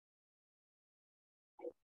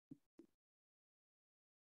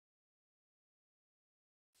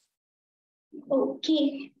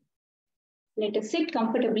Okay, let us sit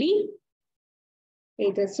comfortably.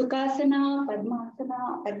 Either Sukhasana,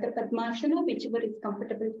 Padmasana, Ardha Padmasana, whichever is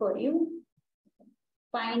comfortable for you.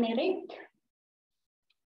 Spine erect.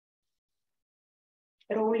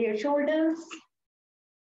 Roll your shoulders.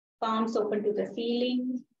 Palms open to the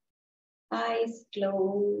ceiling. Eyes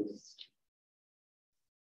closed.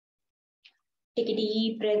 Take a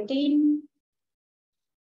deep breath in.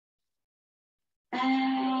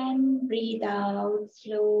 And breathe out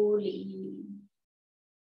slowly.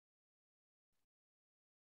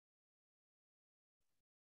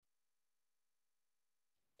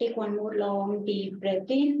 Take one more long deep breath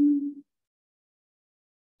in.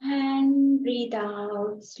 And breathe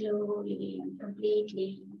out slowly and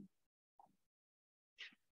completely.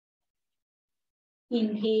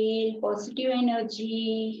 Inhale positive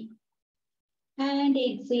energy. And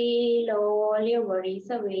exhale all your worries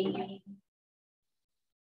away.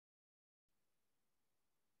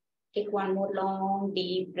 Take one more long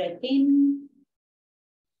deep breath in.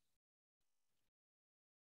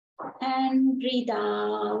 And breathe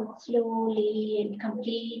out slowly and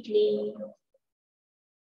completely.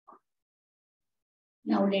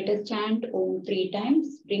 Now let us chant Om 3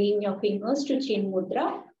 times, bringing your fingers to Chin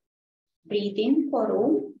Mudra. Breathe in for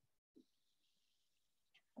Om.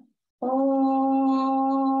 Om.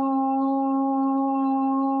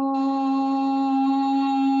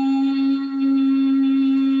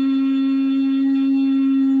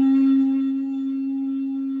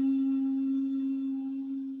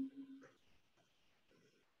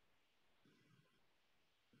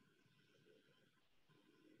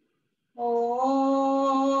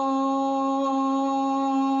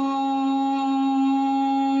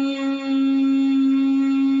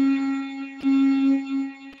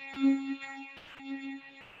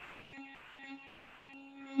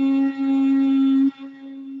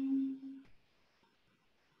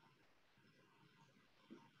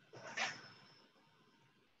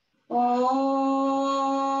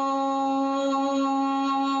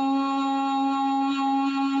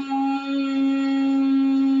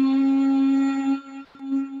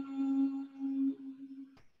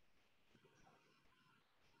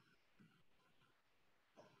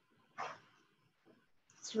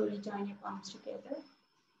 Slowly join your palms together.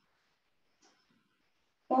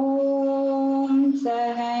 Om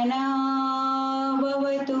Sahana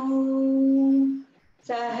Bhavatu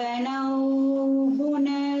Sahanau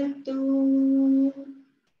Bhunatu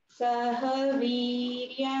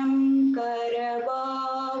Sahaviryam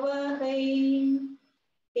Karavavahai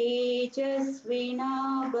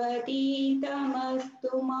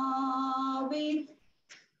Tejasvinabaditamastu ma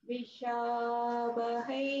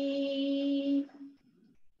Vishavahai.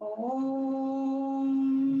 Om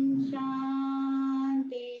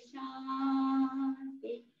Shanti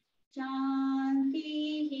Shanti Shanti.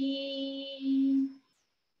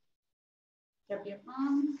 Rub your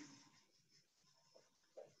palms.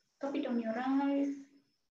 Cup it on your eyes.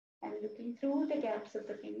 And looking through the gaps of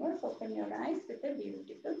the fingers, open your eyes with a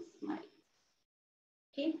beautiful smile.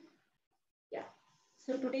 Okay? Yeah.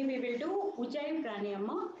 So today we will do Ujjayi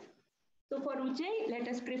Pranayama. So for Ujjayi, let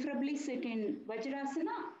us preferably sit in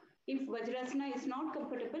Vajrasana. If Vajrasana is not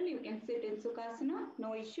comfortable, you can sit in Sukhasana,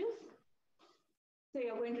 no issues. So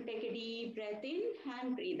you're going to take a deep breath in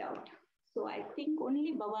and breathe out. So I think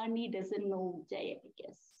only Bhavani doesn't know Ujjayi, I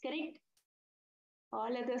guess. Correct?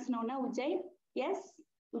 All others know now Ujjayi? Yes?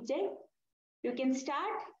 Ujjayi? You can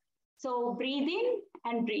start. So breathe in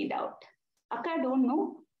and breathe out. Akka don't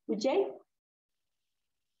know. Ujjayi?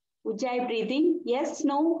 Ujjayi breathing? Yes?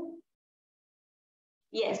 No?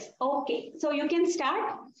 Yes, okay. So you can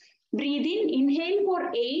start. Breathe in, inhale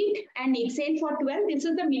for 8 and exhale for 12. This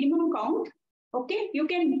is the minimum count. Okay, you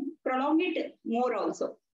can prolong it more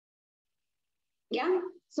also. Yeah,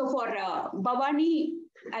 so for Bhavani,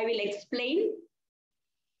 I will explain.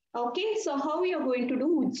 Okay, so how you are going to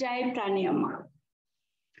do Ujjayi Pranayama.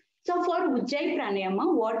 So for Ujjayi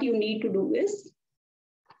Pranayama, what you need to do is,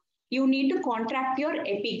 you need to contract your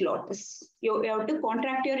epiglottis. You have to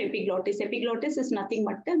contract your epiglottis. Epiglottis is nothing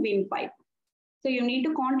but the windpipe. So you need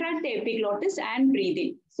to contract the epiglottis and breathe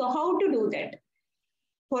in. So how to do that?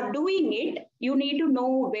 For doing it, you need to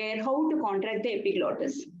know how to contract the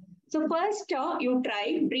epiglottis. So first you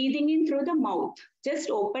try breathing in through the mouth. Just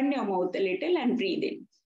open your mouth a little and breathe in.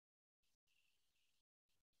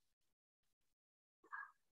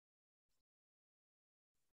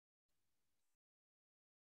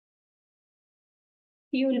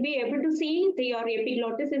 You will be able to see your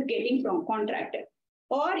epiglottis is getting contracted.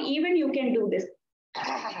 Or even you can do this.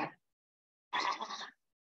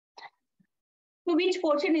 So which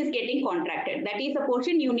portion is getting contracted? That is the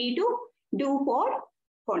portion you need to do for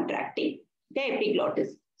contracting the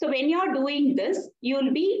epiglottis. So when you're doing this,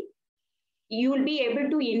 you'll be able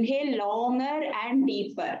to inhale longer and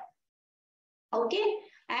deeper. Okay,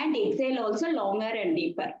 and exhale also longer and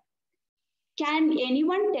deeper. Can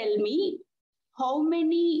anyone tell me how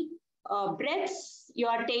many breaths you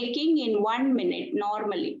are taking in 1 minute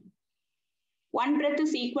normally? One breath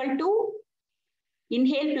is equal to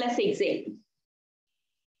inhale plus exhale.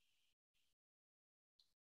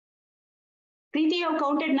 Preeti, you have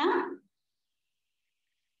counted now?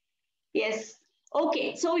 Yes.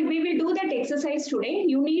 Okay, so we will do that exercise today.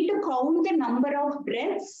 You need to count the number of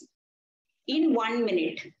breaths in 1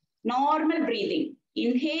 minute. Normal breathing.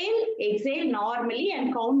 Inhale, exhale normally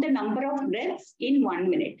and count the number of breaths in 1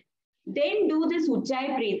 minute. Then do this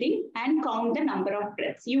Ujjayi breathing and count the number of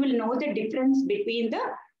breaths. You will know the difference between the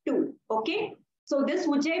two. Okay. So this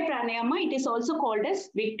Ujjayi Pranayama, it is also called as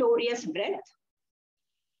victorious breath.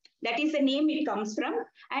 That is the name it comes from.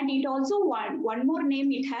 And it also one more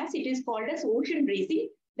name it has. It is called as ocean breathing.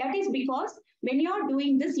 That is because when you are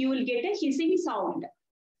doing this, you will get a hissing sound.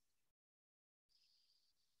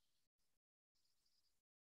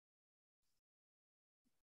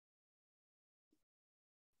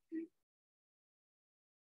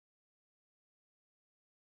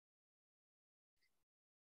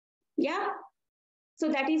 Yeah. So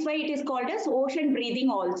that is why it is called as ocean breathing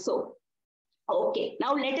also. Okay.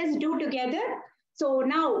 Now let us do together. So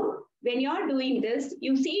now when you're doing this,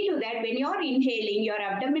 you see to that when you're inhaling, your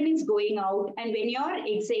abdomen is going out, and when you're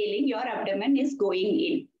exhaling, your abdomen is going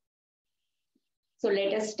in. So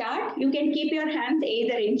let us start. You can keep your hands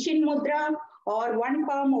either in Chin Mudra or one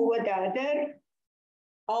palm over the other,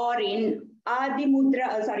 or in Adi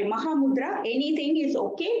Mudra, Maha Mudra. Anything is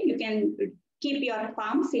okay. You can keep your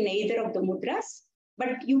palms in either of the mudras, but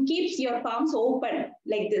you keep your palms open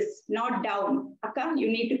like this, not down. Akka, you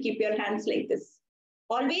need to keep your hands like this.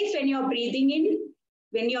 Always when you're breathing in,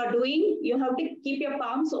 when you're doing, you have to keep your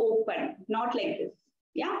palms open, not like this.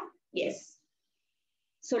 Yeah? Yes.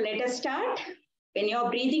 So let us start. When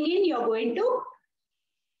you're breathing in, you're going to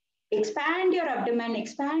expand your abdomen,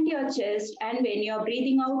 expand your chest. And when you're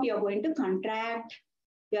breathing out, you're going to contract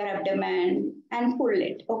your abdomen and pull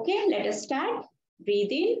it. Okay, let us start.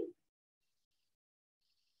 Breathe in.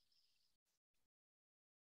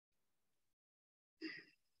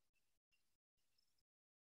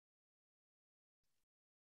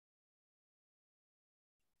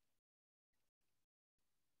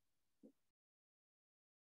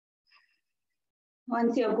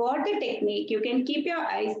 Once you've got the technique, you can keep your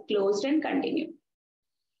eyes closed and continue.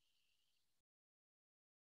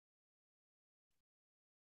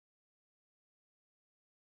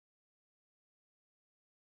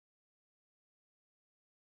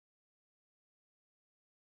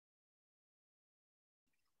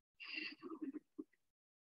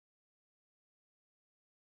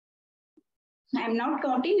 I'm not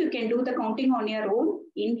counting. You can do the counting on your own.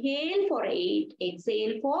 Inhale for 8,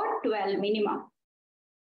 exhale for 12 minimum.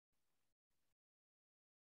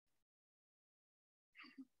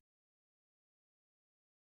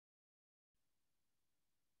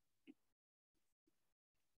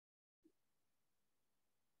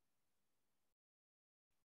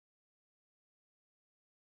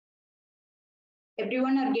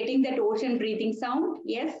 Everyone are getting that ocean breathing sound?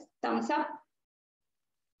 Yes, thumbs up.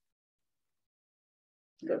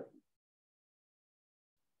 Good.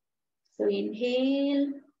 So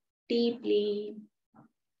inhale deeply.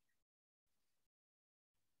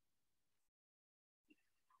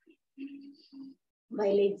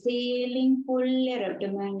 While exhaling, pull your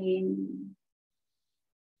abdomen in.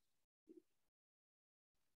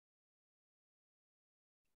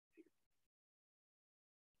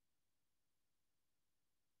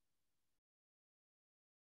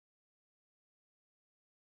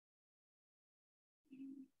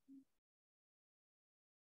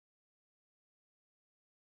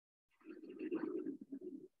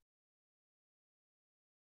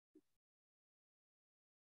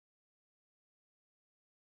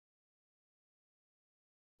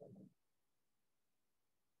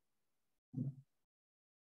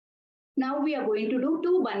 Now we are going to do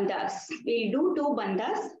 2 bandhas. We'll do 2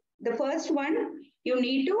 bandhas. The first one, you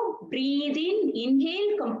need to breathe in,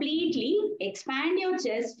 inhale completely, expand your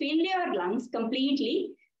chest, fill your lungs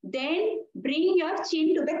completely, then bring your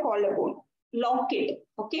chin to the collarbone. Lock it,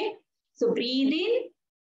 okay? So breathe in,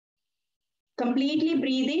 completely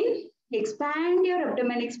breathe in, expand your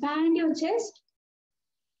abdomen, expand your chest.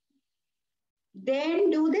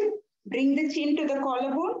 Then bring the chin to the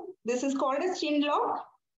collarbone. This is called a chin lock.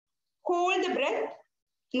 Hold the breath.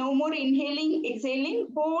 No more inhaling, exhaling.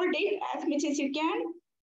 Hold it as much as you can.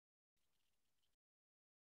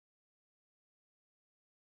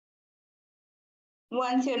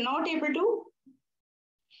 Once you're not able to,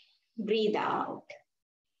 breathe out.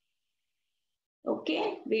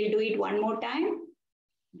 Okay, we'll do it one more time.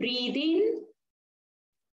 Breathe in,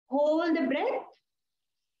 hold the breath.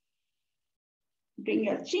 Bring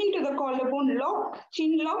your chin to the collarbone, lock,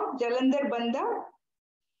 chin lock, ShakthiBhandana.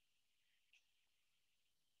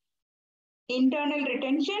 Internal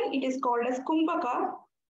retention, it is called as Kumbhaka.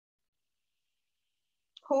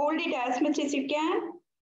 Hold it as much as you can.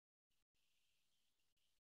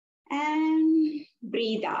 And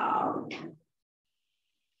breathe out.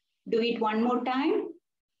 Do it one more time.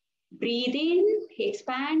 Breathe in,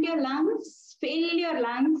 expand your lungs, fill your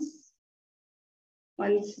lungs.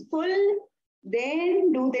 Once full,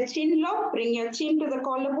 then do the chin lock. Bring your chin to the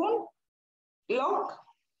collarbone, lock.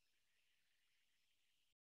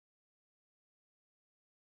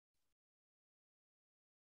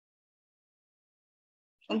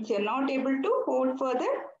 Once you're not able to, hold further.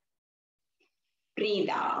 Breathe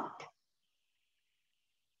out.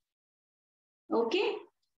 Okay.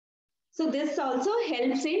 So this also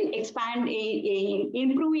helps in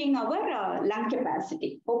improving our lung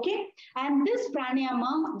capacity. Okay. And this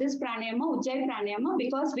pranayama, Ujjayi pranayama,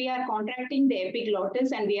 because we are contracting the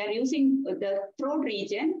epiglottis and we are using the throat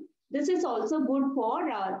region, this is also good for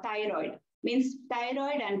thyroid. Means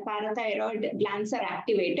thyroid and parathyroid glands are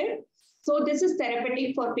activated. So this is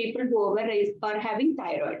therapeutic for people who are having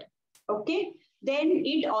thyroid. Okay. Then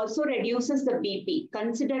it also reduces the BP.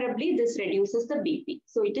 Considerably, this reduces the BP.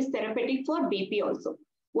 So it is therapeutic for BP also.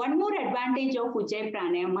 One more advantage of Ujjayi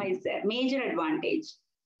Pranayama is there, major advantage,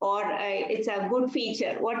 or it's a good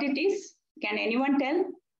feature. What it is? Can anyone tell?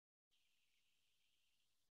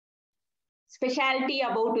 Specialty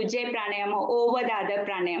about Ujjayi Pranayama over the other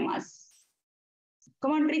pranayamas.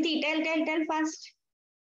 Come on, Preeti, tell fast.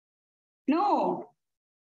 No.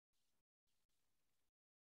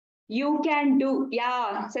 You can do,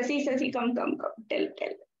 yeah, Sasi, come, tell,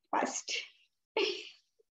 fast.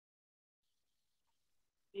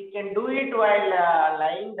 We can do it while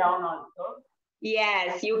lying down also.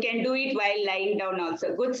 Yes, you can do it while lying down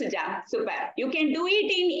also. Good, Suja, super. You can do it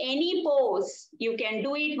in any pose. You can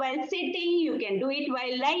do it while sitting, you can do it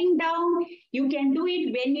while lying down, you can do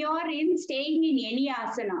it when you're staying in any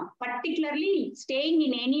asana. Particularly, staying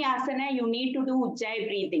in any asana, you need to do Ujjayi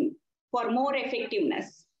breathing for more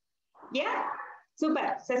effectiveness. Yeah,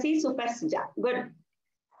 super. Sasi, super, Suja. Good.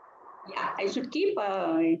 Yeah, I should keep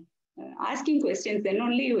asking questions, then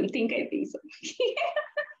only you will think I think so.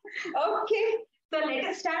 Okay, so let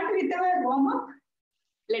us start with our warm-up.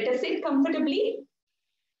 Let us sit comfortably.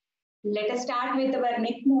 Let us start with our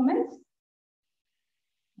neck movements.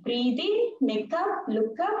 Breathe in, neck up,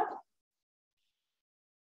 look up.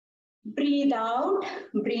 Breathe out,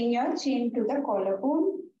 bring your chin to the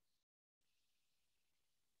collarbone.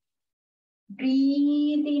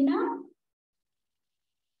 Breathe in up.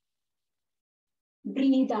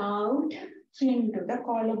 Breathe out, chin to the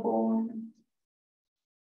collarbone.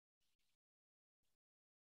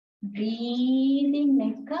 Breathe in,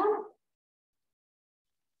 neck up.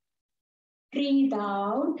 Breathe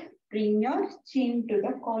out, bring your chin to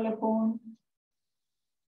the collarbone.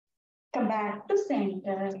 Come back to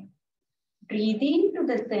center. Breathe into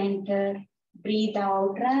the center. Breathe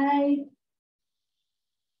out right.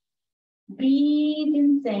 Breathe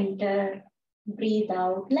in center. Breathe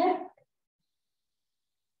out left.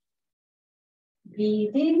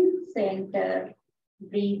 Breathe in center.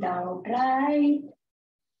 Breathe out right.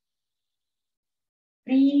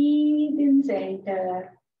 Breathe in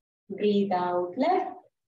center. Breathe out left.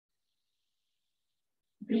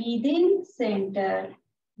 Breathe in center.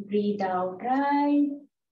 Breathe out right.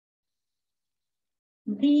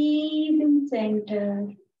 Breathe in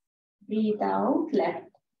center. Breathe out left.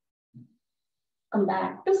 Come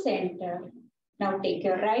back to center. Now take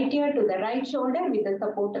your right ear to the right shoulder with the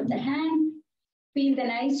support of the hand. Feel the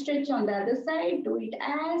nice stretch on the other side. Do it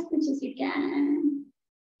as much as you can.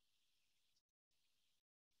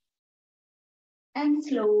 And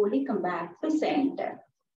slowly come back to center.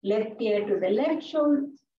 Left ear to the left shoulder.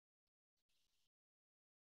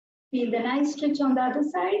 Feel the nice stretch on the other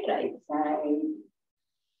side, right side.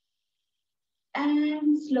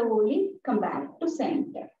 And slowly come back to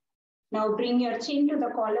center. Now bring your chin to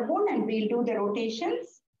the collarbone and we'll do the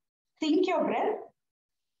rotations. Think your breath.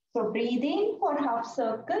 So breathe in for half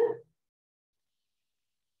circle.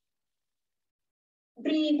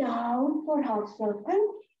 Breathe out for half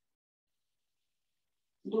circle.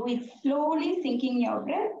 Do it slowly, sinking your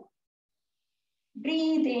breath.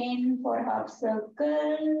 Breathe in for half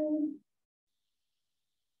circle.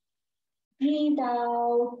 Breathe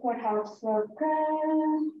out for half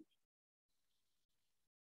circle.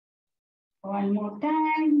 One more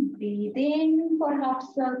time. Breathe in for half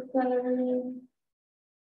circle.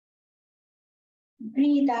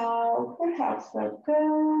 Breathe out for half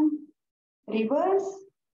circle. Reverse.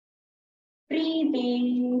 Breathe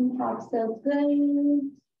in, half circle.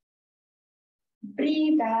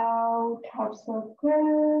 Breathe out, half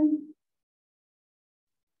circle.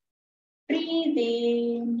 Breathe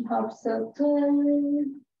in, half circle.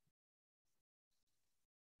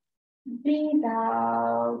 Breathe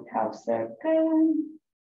out, half circle.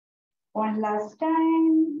 One last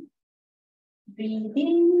time. Breathe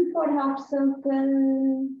in for half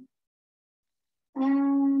circle.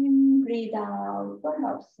 And breathe out for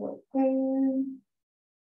half circle.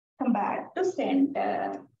 Come back to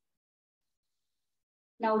center.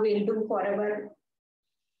 Now we'll do for our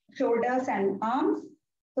shoulders and arms.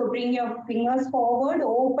 So bring your fingers forward,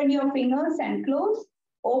 open your fingers and close.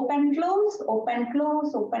 Open, close, open,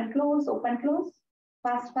 close, open, close, open, close.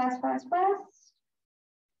 Fast, fast, fast, fast.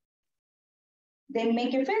 Then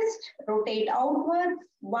make a fist, rotate outwards.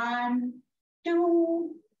 1,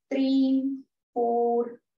 2, 3,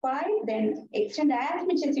 4, 5. Then extend as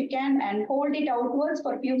much as you can and hold it outwards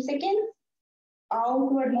for a few seconds.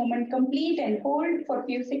 Outward movement complete and hold for a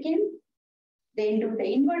few seconds. Then do the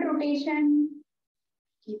inward rotation.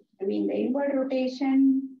 Keep doing the inward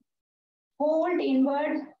rotation. Hold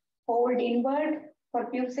inward for a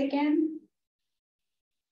few seconds.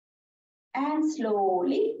 And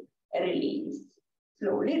slowly release.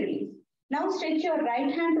 Slowly release. Now stretch your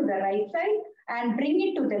right hand to the right side and bring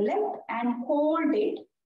it to the left and hold it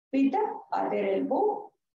with the other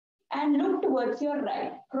elbow. And look towards your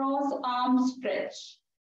right. Cross arm stretch.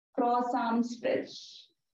 Cross arm stretch.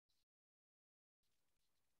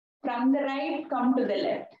 From the right, come to the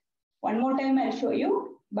left. One more time, I'll show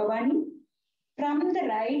you. Bhavani. From the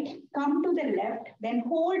right, come to the left. Then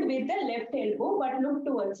hold with the left elbow, but look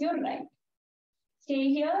towards your right. Stay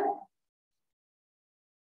here.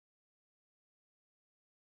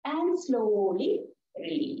 And slowly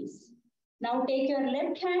release. Now take your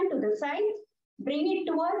left hand to the side. Bring it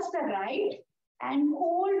towards the right and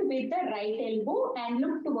hold with the right elbow and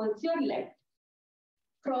look towards your left.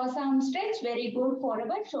 Cross arm stretch, very good for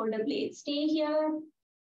our shoulder blades. Stay here.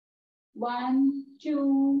 1,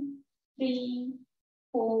 2, 3,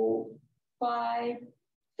 4, 5,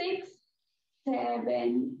 6,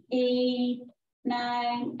 7, 8,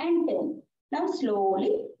 9, and 10. Now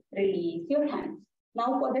slowly release your hands.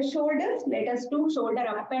 Now for the shoulders, let us do shoulder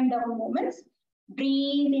up and down movements.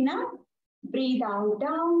 Breathe in up. Breathe out,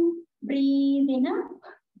 down, breathe in up,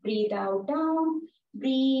 breathe out, down,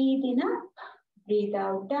 breathe in up, breathe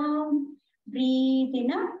out, down, breathe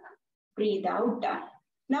in up, breathe out, down.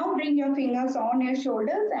 Now bring your fingers on your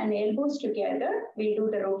shoulders and elbows together. We'll do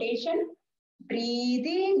the rotation. Breathe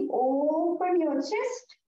in, open your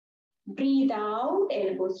chest. Breathe out,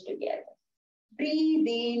 elbows together. Breathe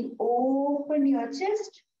in, open your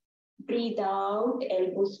chest. Breathe out,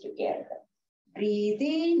 elbows together. Breathe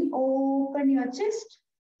in, open your chest.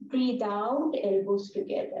 Breathe out, elbows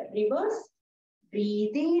together. Reverse.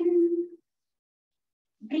 Breathe in.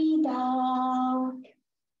 Breathe out.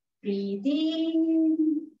 Breathe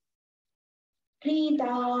in. Breathe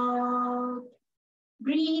out.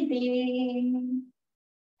 Breathe in.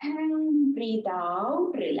 And breathe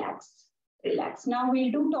out. Relax. Relax. Now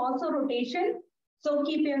we'll do torso rotation. So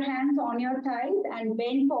keep your hands on your thighs and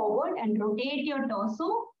bend forward and rotate your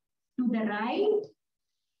torso. To the right,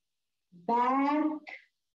 back,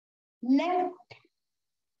 left,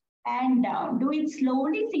 and down. Do it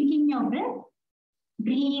slowly, sinking your breath.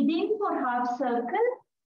 Breathe in for half circle.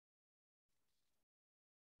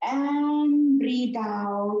 And breathe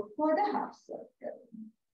out for the half circle.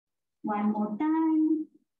 One more time.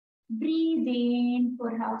 Breathe in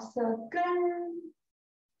for half circle.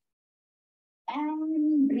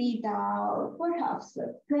 And breathe out for half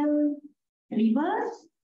circle. Reverse.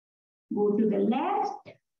 Go to the left,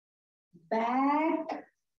 back,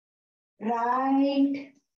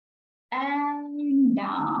 right, and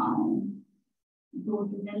down. Go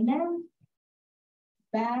to the left,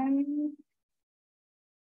 back,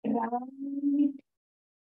 right.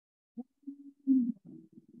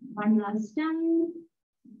 One last time.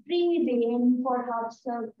 Breathe in for half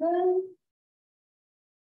circle.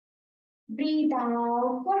 Breathe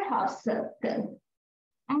out for half circle.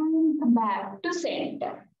 And come back to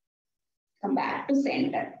center. Come back to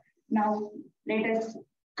center. Now, let us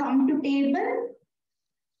come to table.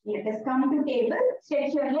 Let us come to table.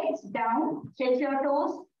 Stretch your legs down. Stretch your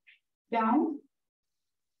toes down.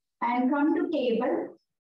 And come to table.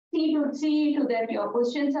 See to that your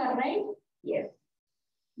positions are right. Yes.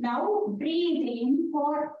 Now, breathe in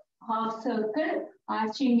for half circle,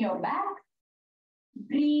 arching your back.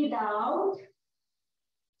 Breathe out.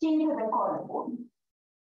 Chin to the collarbone.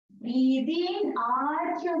 Breathe in,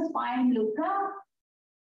 arch your spine, look up.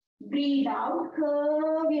 Breathe out,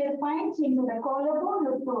 curve your spine, chin to the collarbone,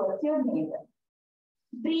 look towards your navel.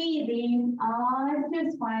 Breathe in, arch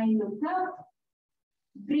your spine, look up.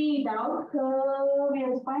 Breathe out, curve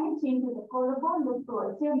your spine, chin to the collarbone, look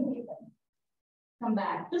towards your navel. Come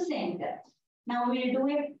back to center. Now we'll do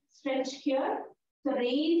a stretch here. So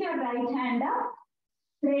raise your right hand up,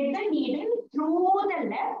 thread the needle through the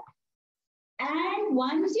left, and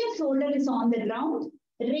once your shoulder is on the ground,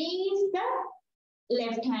 raise the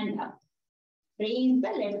left hand up. Raise the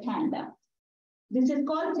left hand up. This is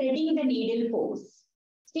called threading the needle pose.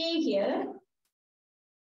 Stay here.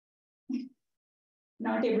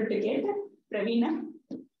 Not able to get Pravina.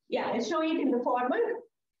 Yeah, I'll show it in the forward.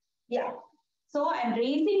 Yeah. So I'm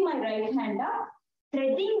raising my right hand up,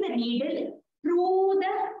 threading the needle through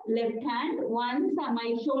the left hand. Once my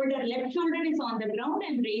left shoulder is on the ground,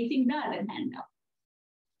 I'm raising the other hand up.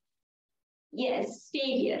 Yes,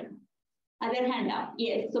 stay here. Other hand up.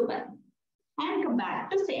 Yes, super. And come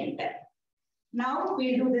back to center. Now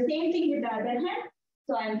we'll do the same thing with the other hand.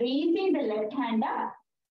 So I'm raising the left hand up,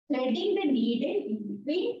 threading the needle in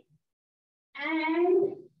between,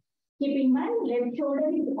 and keeping my left shoulder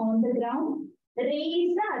is on the ground.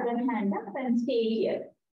 Raise the other hand up and stay here.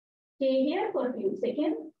 Stay here for a few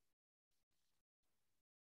seconds.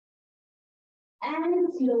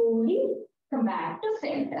 And slowly come back to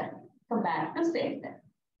center. Come back to center.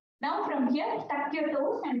 Now from here, tuck your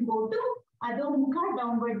toes and go to Adho Mukha,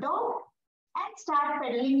 downward dog. And start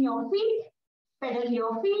pedaling your feet. Pedal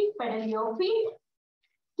your feet, pedal your feet.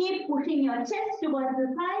 Keep pushing your chest towards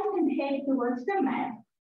the side and head towards the mat.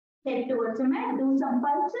 Head towards the mat, do some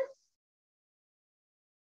pulses.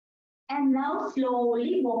 And now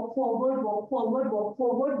slowly walk forward, walk forward, walk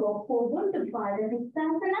forward, walk forward to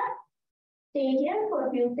Padahastasana. Stay here for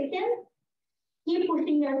a few seconds. Keep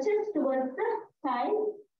pushing your chest towards the side.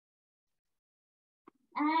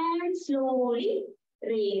 And slowly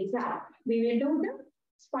raise up. We will do the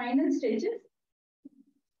spinal stretches.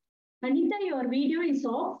 Anita, your video is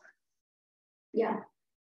off. Yeah.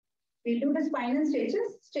 We'll do the spinal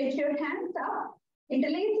stretches. Stretch your hands up.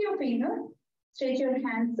 Interlace your fingers. Stretch your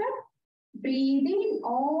hands up. Breathe in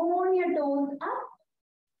on your toes up.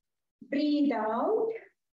 Breathe out.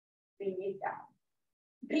 Breathe down.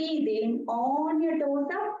 Breathe in on your toes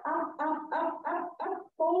up, up, up, up, up, up.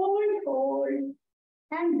 Hold, hold.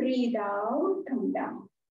 And breathe out, come down.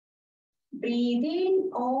 Breathe in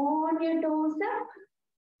on your toes up.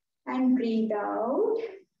 And breathe out,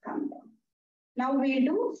 come down. Now we'll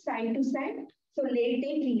do side to side. So take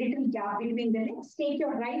a little gap between the legs. Take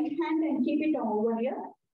your right hand and keep it over here.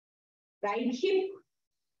 Right hip,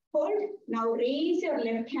 hold. Now raise your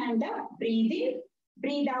left hand up, breathe in,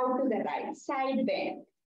 breathe out to the right, side bend.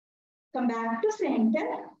 Come back to center.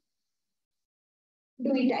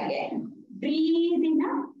 Do it again. Breathe in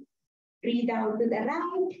up, breathe out to the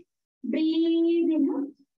right, breathe in up,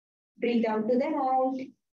 breathe out to the right,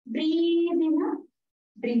 breathe in up,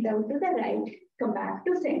 breathe out to the right. Come back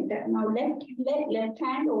to center. Now left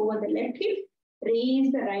hand over the left hip,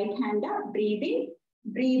 raise the right hand up, breathe in.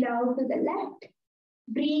 Breathe out to the left.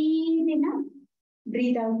 Breathe in up.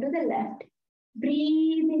 Breathe out to the left.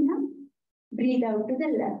 Breathe in up. Breathe out to the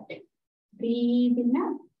left. Breathe in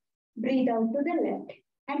up. Breathe out to the left.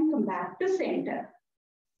 And come back to center.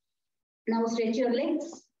 Now stretch your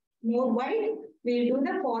legs more wide. We'll do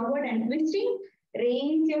the forward and twisting.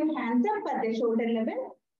 Raise your hands up at the shoulder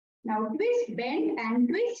level. Now twist, bend and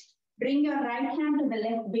twist. Bring your right hand to the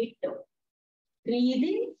left big toe. Breathe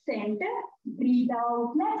in, center, breathe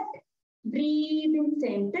out, left. Breathe in,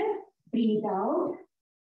 center, breathe out.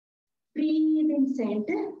 Breathe in,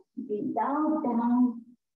 center, breathe out, down.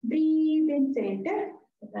 Breathe in, center,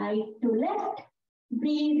 right to left.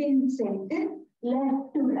 Breathe in, center,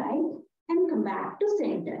 left to right. And come back to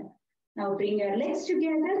center. Now bring your legs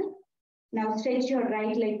together. Now stretch your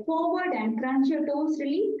right leg forward and crunch your toes,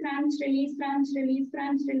 release, crunch, release, crunch, release,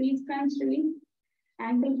 crunch, release, crunch, release.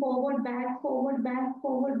 Ankle forward, back, forward, back,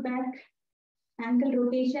 forward, back. Ankle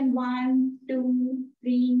rotation 1, 2,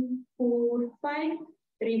 3, 4, 5.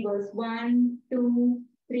 Reverse 1, 2,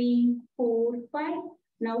 3, 4, 5.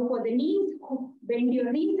 Now for the knees, bend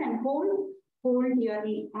your knees and hold. Hold your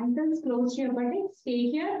ankles close to your buttocks. Stay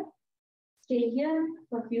here. Stay here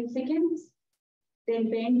for a few seconds. Then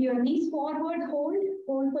bend your knees forward, hold.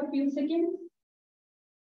 Hold for a few seconds.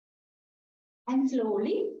 And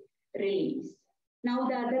slowly release. Now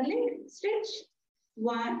the other leg, stretch.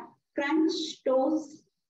 1, crunch toes,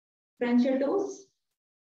 crunch your toes.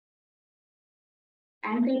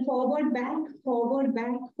 Ankle forward, back, forward,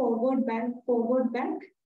 back, forward, back, forward, back.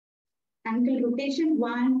 Ankle rotation,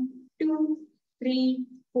 1, 2, 3,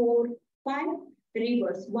 4, 5.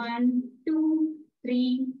 Reverse, 1, 2,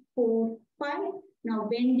 3, 4, 5. Now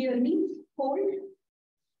bend your knees, hold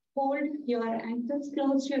your ankles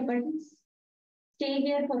close to your buttocks. Stay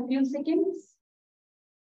here for a few seconds.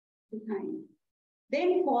 Behind.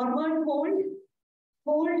 Then forward,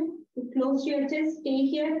 hold, close your chest, stay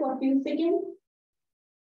here for a few seconds.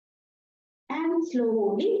 And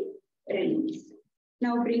slowly release.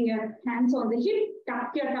 Now bring your hands on the hip,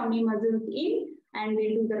 tuck your tummy muscles in, and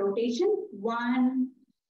we'll do the rotation. 1,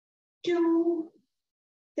 2,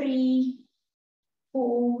 3,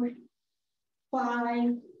 4,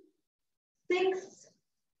 5, 6,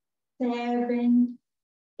 7,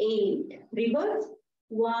 8. Reverse.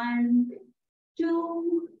 1,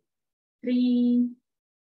 2, 3,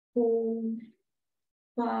 4,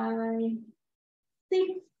 5, 6,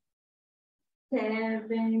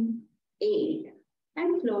 7, 8.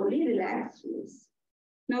 And slowly relax.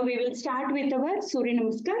 Now we will start with our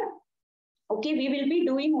Suryanamaskar. Okay, we will be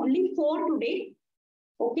doing only 4 today.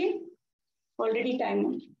 Okay, already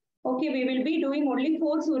time. Okay, we will be doing only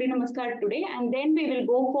 4 Suryanamaskar today, and then we will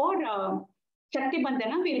go for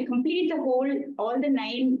ShakthiBhandana. We will complete all the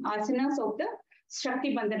 9 asanas of the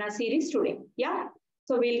ShakthiBhandana series today. Yeah,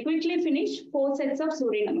 so we'll quickly finish 4 sets of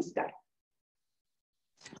Suryanamaskar.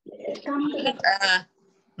 Come to the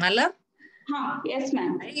Mala? Yes,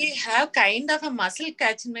 ma'am. I have kind of a muscle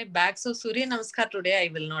catch in my back, so Suryanamaskar today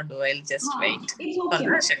I will not do. I'll just wait. It's okay.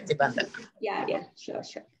 For ShakthiBhandana. Yeah, sure.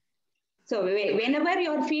 So whenever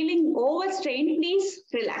you're feeling overstrained, please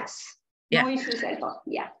relax. No issues at all.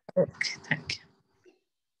 Yeah. Okay, thank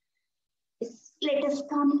you. Let us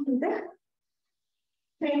come to the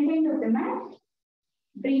front end of the mat.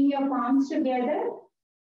 Bring your palms together.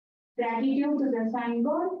 Gratitude to the sun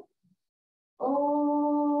god.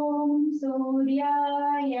 Om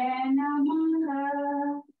Suryaya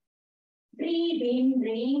Namaha. Breathe in,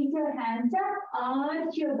 raise your hands up,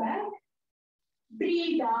 arch your back.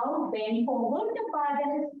 Breathe out, bend forward to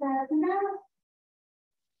Padahastasana.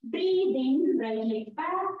 Breathe in, right leg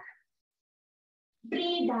back.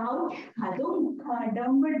 Breathe out, Adho Mukha,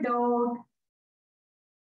 downward dog.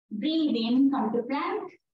 Breathe in, come to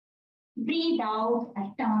plank. Breathe out,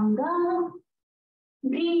 Ashtanga.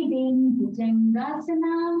 Breathe in,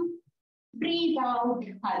 Bhujangasana. Breathe out,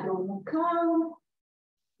 Adho Mukha.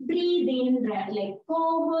 Breathe in, right leg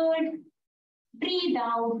forward. Breathe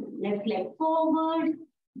out, left leg forward.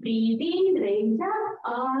 Breathe in, raise up,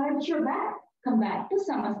 arch your back. Come back to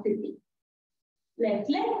Samasthiti. Left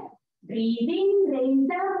leg. Breathe in, raise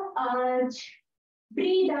up, arch.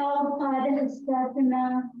 Breathe out,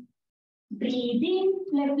 Padahastasana. Breathe in,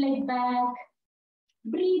 left leg back.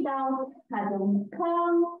 Breathe out, Adho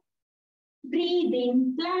Mukha. Breathe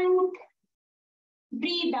in, plank.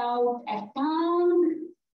 Breathe out, Ashtanga.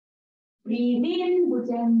 Breathe in,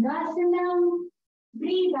 Bhujangasana.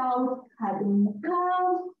 Breathe out, Adho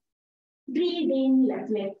Mukha. Breathe in, left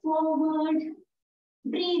leg forward.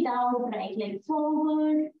 Breathe out, right leg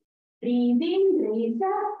forward. Breathe in, raise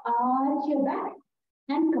up, arch your back,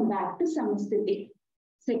 and come back to Samasthiti.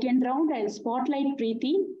 Second round, I'll spotlight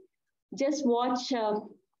Preeti. Just watch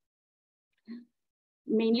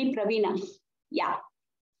mainly Praveena. Yeah.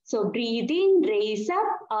 So breathe in, raise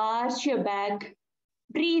up, arch your back.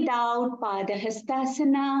 Breathe out,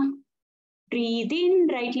 Padahastasana. Breathe in,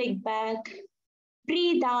 right leg back.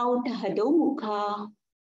 Breathe out, Adho Mukha.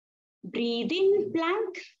 Breathe in,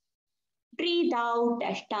 plank. Breathe out,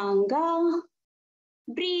 Ashtanga.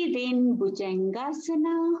 Breathe in,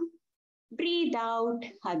 Bhujangasana. Breathe out,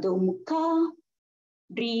 Adho Mukha.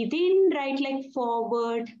 Breathe in, right leg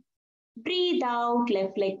forward. Breathe out,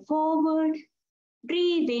 left leg forward.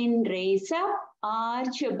 Breathe in, raise up,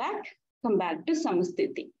 arch your back. Come back to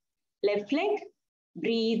Samasthiti. Left leg.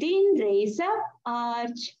 Breathe in, raise up,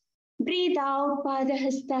 arch. Breathe out,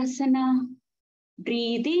 Padahastasana.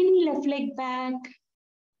 Breathe in, left leg back.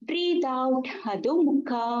 Breathe out, Adho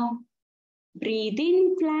Mukha. Breathe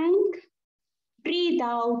in, plank. Breathe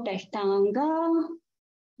out, Ashtanga.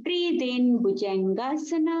 Breathe in,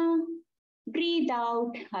 Bhujangasana. Breathe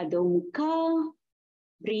out, Adho Mukha.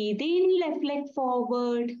 Breathe in, left leg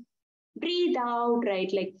forward. Breathe out,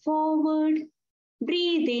 right leg forward.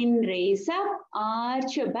 Breathe in, raise up,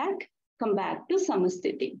 arch your back. Come back to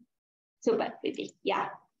Samasthiti. Super, Preeti. Yeah.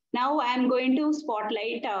 Now I am going to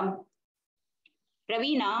spotlight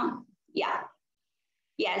Praveena. Yeah.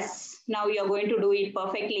 Yes. Now you're going to do it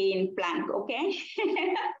perfectly in plank. Okay.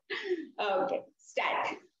 Okay.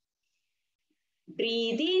 Start.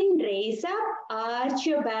 Breathe in, raise up, arch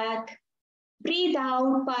your back. Breathe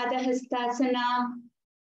out, Padahastasana.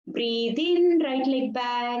 Breathe in, right leg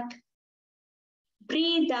back.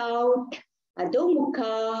 Breathe out, Adho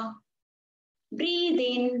Mukha. Breathe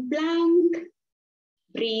in, plank.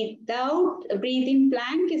 Breathe out. Breathe in,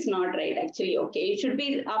 plank is not right actually. Okay, it should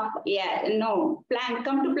be up. Yeah, no. Plank,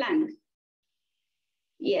 come to plank.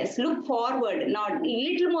 Yes, look forward. Not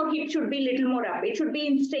little more, hip should be little more up. It should be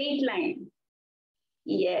in straight line.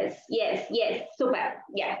 Yes, yes, yes. Super.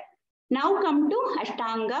 Yeah. Now come to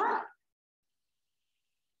Ashtanga.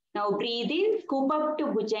 Now breathe in, scoop up to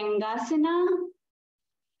Bhujangasana.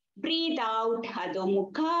 Breathe out, Adho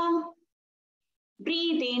Mukha.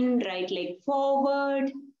 Breathe in, right leg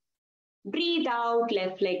forward. Breathe out,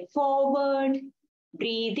 left leg forward.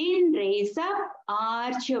 Breathe in, raise up,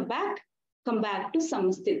 arch your back. Come back to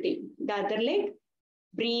Samastiti. The other leg.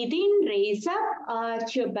 Breathe in, raise up,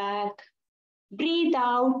 arch your back. Breathe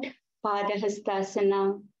out,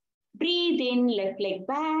 Padahastasana. Breathe in, left leg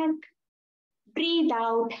back. Breathe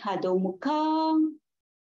out, Adho Mukha.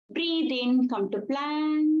 Breathe in, come to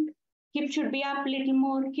plank. Hip should be up a little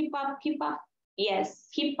more. Hip up, hip up. Yes,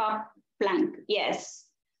 hip up, plank. Yes.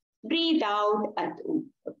 Breathe out,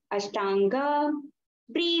 Ashtanga.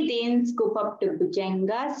 Breathe in, scoop up to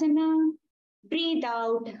Bhujangasana. Breathe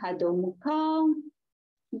out, Adho Mukha.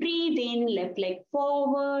 Breathe in, left leg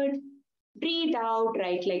forward. Breathe out,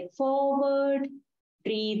 right leg forward.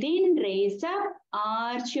 Breathe in, raise up,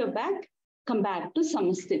 arch your back. Come back to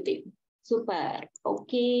Samastiti. Super.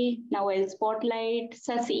 Okay. Now I'll spotlight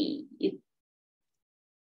Sasi.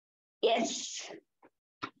 Yes.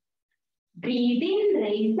 Breathe in,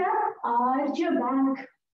 raise up, arch your back.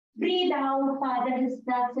 Breathe out,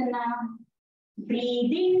 Padahastasana.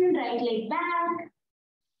 Breathe in, right leg back.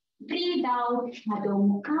 Breathe out,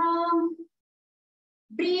 Adho Mukha.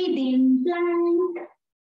 Breathe in, plank.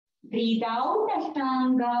 Breathe out,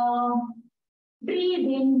 Ashtanga. Breathe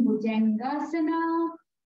in, Bhujangasana.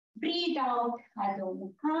 Breathe out, Adho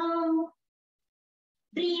Mukha.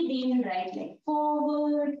 Breathe in, right leg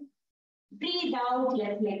forward. Breathe out,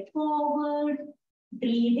 left leg forward.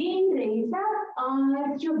 Breathe in, raise up,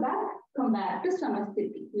 arch your back. Come back to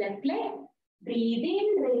Samastiti. Left leg. Breathe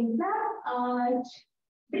in, raise up, arch.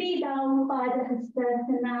 Breathe out,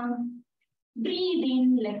 Padahastasana. Breathe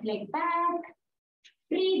in, left leg back.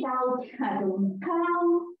 Breathe out, Adho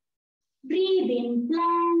Mukha. Breathe in,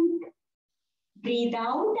 plank. Breathe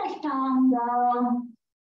out, Ashtanga.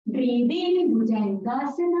 Breathe in,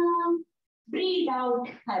 Bhujangasana. Breathe out,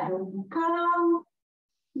 Adho Mukha.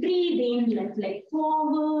 Breathe in, left leg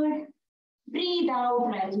forward. Breathe out,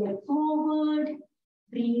 right leg forward.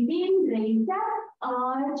 Breathe in, raise up,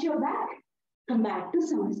 arch your back. Come back to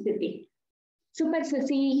Samastiti. Super,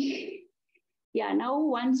 Sasi. Yeah, now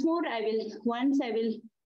once I will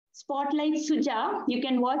spotlight Suja. You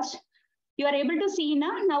can watch. You are able to see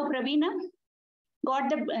now, Pravina? Got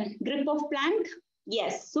the grip of plank?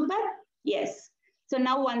 Yes, super. Yes. So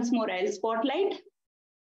now once more I'll spotlight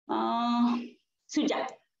Suja.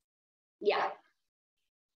 Yeah.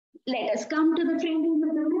 Let us come to the front end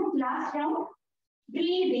of the room. Last round.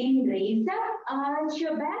 Breathe in, raise up, arch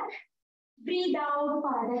your back. Breathe out,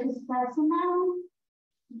 Padahastasana.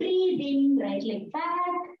 Breathe in, right leg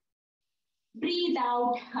back. Breathe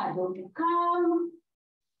out, Adho Mukha.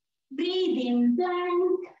 Breathe in,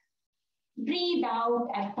 plank. Breathe out,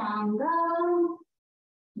 Ashtanga.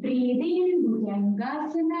 Breathe in,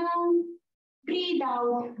 Bhujangasana. Breathe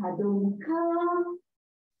out, Adho Mukha.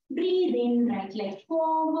 Breathe in, right leg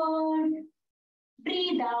forward.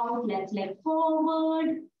 Breathe out, left leg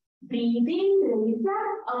forward. Breathe in, raise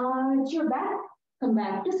up, arch your back. Come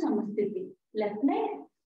back to Samastiti. Left leg.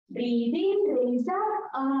 Breathe in, raise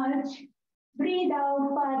up, arch. Breathe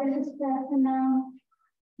out, Padahastasana.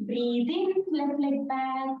 Breathe in, left leg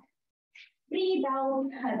back. Breathe out,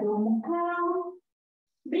 Adho Mukha.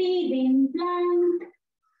 Breathe in, plank.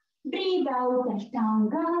 Breathe out,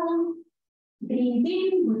 Ashtanga. Breathe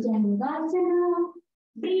in, Bhujangasana.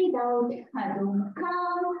 Breathe out, Adho Mukha.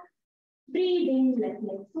 Breathe in, left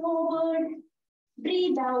leg forward.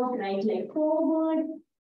 Breathe out, right leg forward.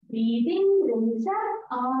 Breathe in, raise up,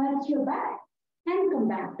 arch your back, and come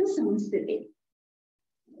back to Samastiti.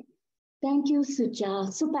 Thank you,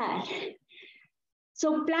 Suja. Super.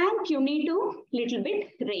 So plank, you need to little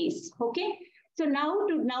bit raise. Okay. So now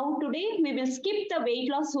today we will skip the weight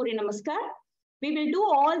loss Suryanamaskar. We will do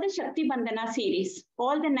all the ShakthiBhandana series.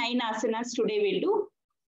 All the 9 asanas today we'll do.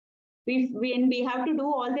 When we have to do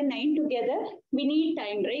all the 9 together, we need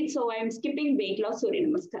time, right? So I'm skipping weight loss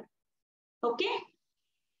Suryanamaskar. Okay?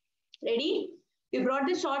 Ready? We brought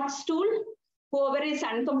the short stool. Whoever is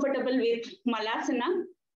uncomfortable with Malasana,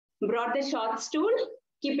 brought the short stool.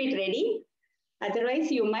 Keep it ready.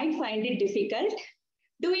 Otherwise, you might find it difficult.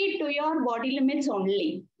 Do it to your body limits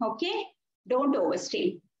only. Okay? Don't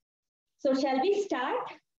overstay. So shall we start?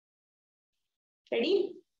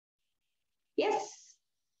 Ready? Yes.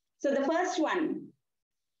 So the first one,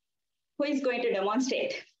 who is going to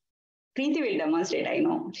demonstrate? Preeti will demonstrate, I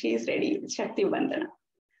know. She is ready. ShakthiBhandana.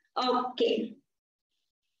 Okay.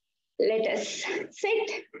 Let us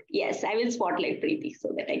sit. Yes, I will spotlight Preeti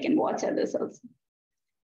so that I can watch others also.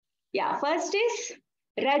 Yeah, first is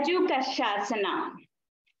Raju Karshasana.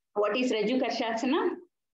 What is Raju Karshasana?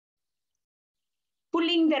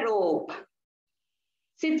 Pulling the rope.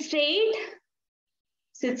 Sit straight,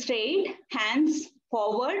 hands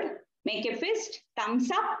forward, make a fist,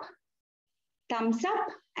 thumbs up,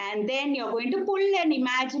 and then you're going to pull an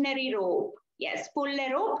imaginary rope. Yes, pull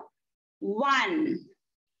a rope. 1,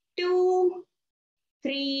 2,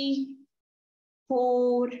 3,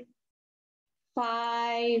 4,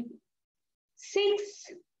 5,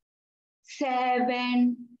 6,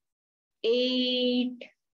 7, 8,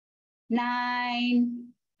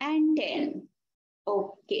 9, and 10.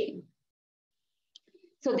 Okay.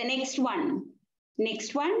 So the next one,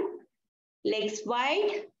 legs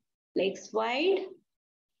wide.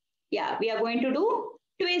 Yeah, we are going to do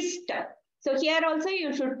twist. So here also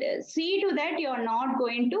you should see to that you're not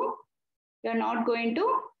going to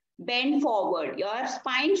bend forward. Your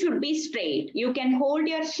spine should be straight. You can hold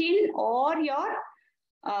your shin or your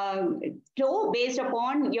toe based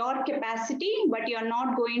upon your capacity, but you're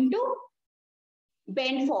not going to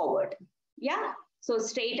bend forward. Yeah. So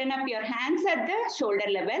straighten up your hands at the shoulder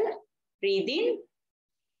level. Breathe in,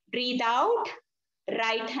 breathe out.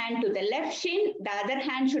 Right hand to the left shin. The other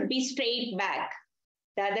hand should be straight back.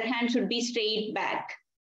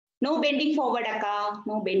 No bending forward, Akka.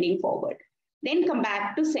 No bending forward. Then come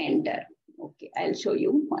back to center. Okay, I'll show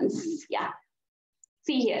you once. Yeah.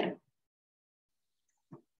 See here.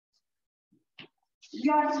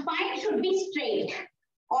 Your spine should be straight.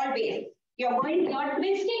 Always. You're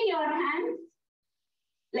twisting your hands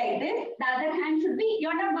like this. The other hand should be,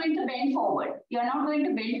 you're not going to bend forward.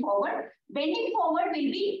 Bending forward will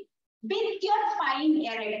be with your spine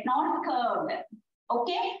erect, not curved.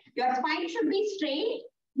 Okay? Your spine should be straight.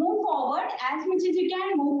 Move forward as much as you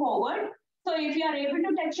can. Move forward. So if you are able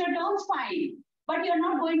to touch your toes, fine. But you're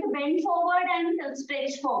not going to bend forward and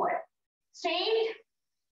stretch forward. Straight,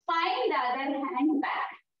 spine, the other hand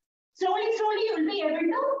back. Slowly, you will be able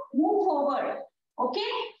to move forward.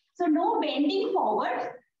 Okay? So no bending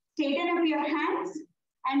forward. Straighten up your hands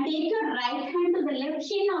and take your right hand to the left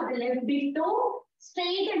shin or the left big toe.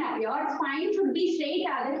 Straighten up. Your spine should be straight,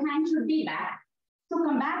 the other hand should be back. So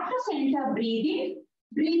come back to center. Breathe in.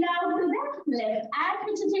 Breathe out to the left. As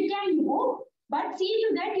much as you can move, but see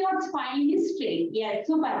to that your spine is straight. Yes,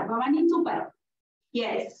 super. Bhavani, super.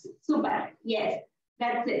 Yes, super. Yes,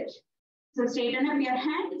 that's it. So straighten up your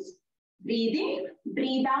hands. Breathe in.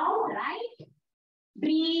 Breathe out right.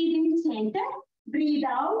 Breathe in center. Breathe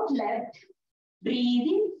out left. Breathe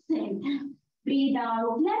in center. Breathe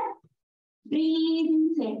out left. Breathe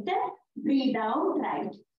in center. Breathe out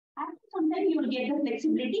right. After some time, you will get the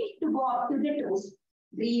flexibility to go up to the toes.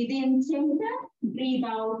 Breathe in center. Breathe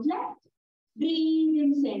out left. Breathe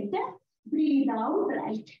in center. Breathe out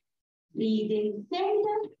right. Breathe in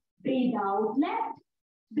center. Breathe out left.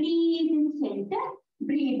 Breathe in center.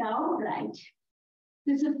 Breathe out right.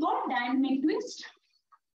 This is called dynamic twist.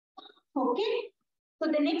 Okay.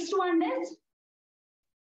 So the next one is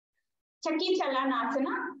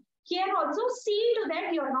Chalanasana. Here also see to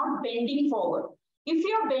that you're not bending forward. If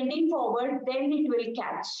you're bending forward, then it will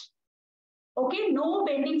catch. Okay, no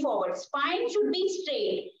bending forward. Spine should be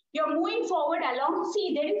straight. You're moving forward along.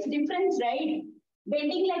 See, there is difference, right?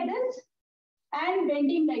 Bending like this and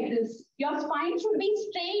bending like this. Your spine should be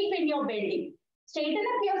straight when you're bending. Straighten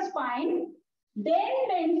up your spine, then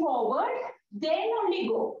bend forward, then only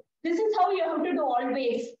go. This is how you have to do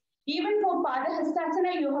always. Even for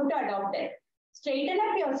Padahastasana, you have to adopt it. Straighten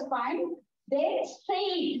up your spine, then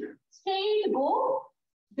straight go,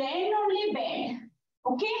 then only bend.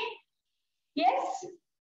 Okay? Yes?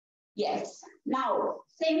 Yes. Now,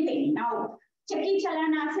 same thing. Now,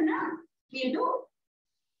 Chalanasana, we'll do.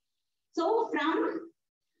 So, from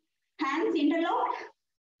hands interlocked,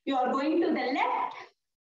 you are going to the left,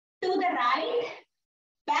 to the right,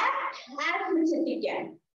 back as much as you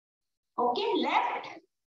can. Okay? Left,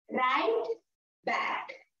 right,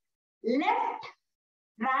 back. Left,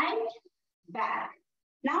 right, back.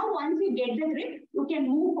 Now, once you get the grip, you can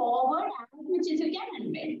move forward as much as you can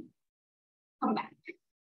and bend. Come back.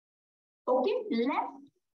 Okay? Left,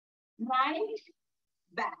 right,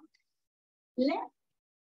 back. Left,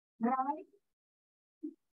 right,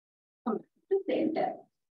 come back to center.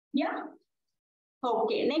 Yeah.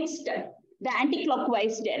 Okay, next, the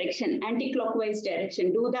anti-clockwise direction. Anti-clockwise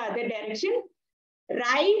direction. Do the other direction.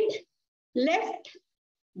 Right, left,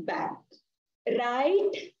 back.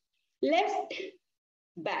 Right, left,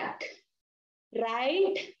 back.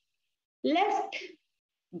 Right, left,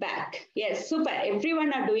 back. Yes, super.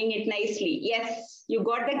 Everyone are doing it nicely. Yes, you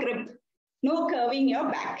got the grip. No curving your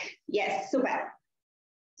back. Yes, super.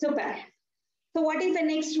 Super. So what is the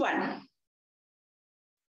next one?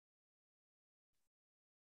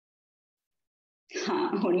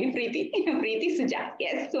 Only Preeti. Preeti Suja.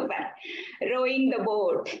 Yes, super. Rowing the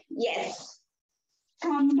boat. Yes.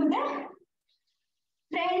 Come to the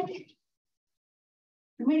front,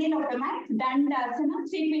 middle of the mat. Dandasana.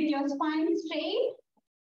 Sit with your spine straight.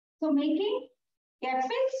 So making a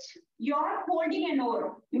fist. You're holding an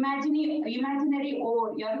oar. Imaginary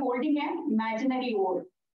oar. You're holding an imaginary oar.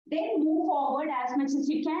 Then move forward as much as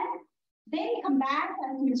you can. Then come back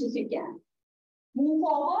as much as you can. Move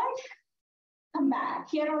forward. Come back.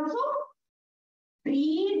 Here also,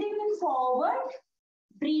 breathe in forward,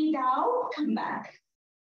 breathe out, come back.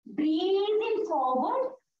 Breathe in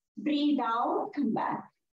forward, breathe out, come back.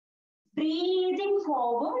 Breathe in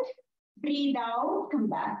forward, breathe out, come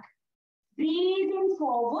back. Breathe in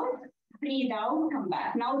forward, breathe out, come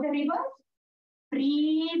back. Now the reverse.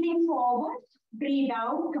 Breathe in forward, breathe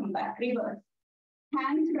out, come back. Reverse.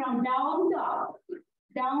 Hands from down to up,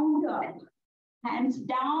 down to up. Hands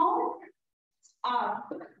down, up,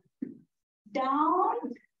 down,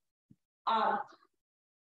 up,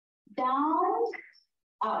 down,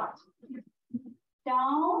 up,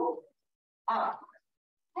 down, up,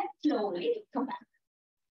 and slowly come back.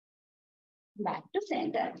 Back to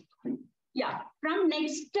center. Yeah, from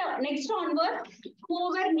next onward,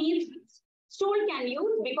 whoever needs stool can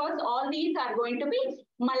use, because all these are going to be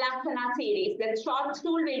Malasana series. The short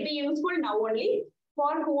stool will be useful now only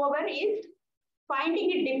for whoever is finding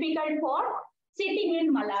it difficult for sitting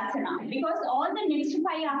in Malasana, because all the next 5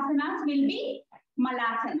 asanas will be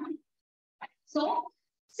Malasana. So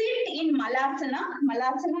sit in Malasana.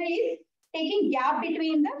 Malasana is taking gap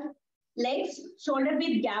between the legs, shoulder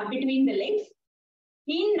width gap between the legs.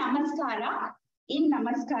 In Namaskara,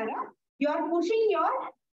 you are pushing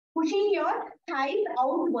your thighs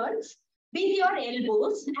outwards with your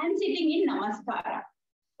elbows and sitting in Namaskara.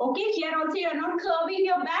 Okay, here also you are not curving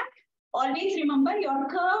your back. Always remember your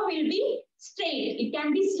curve will be straight. It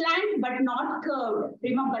can be slant but not curved.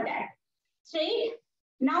 Remember that. Straight.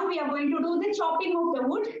 Now we are going to do the chopping of the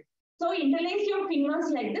wood. So interlace your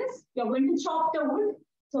fingers like this. You are going to chop the wood.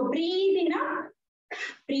 So breathe in up,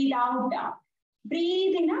 breathe out down.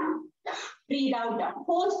 Breathe in up, breathe out down.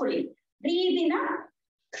 Forcefully. Breathe in up,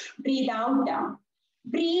 breathe out down.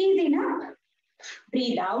 Breathe in up,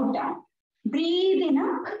 breathe out down. Breathe in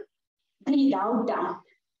up, breathe out down.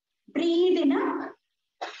 Breathe in up,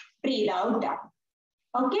 breathe out down.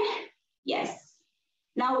 Okay? Yes.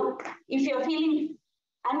 Now, if you're feeling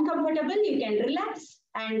uncomfortable, you can relax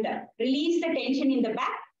and release the tension in the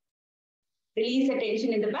back. Release the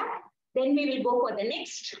tension in the back. Then we will go for the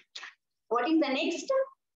next. What is the next?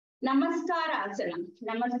 Namaskar asana.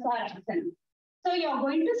 Namaskar asana. So you're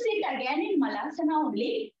going to sit again in Malasana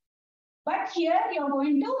only. But here you're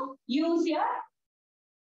going to use your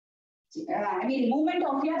movement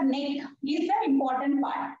of your neck is the important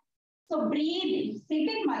part. So breathe, sit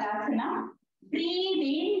in Malasana, breathe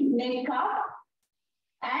in, neck up,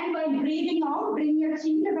 and while breathing out, bring your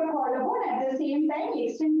chin to the collarbone. At the same time,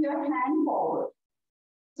 extend your hand forward.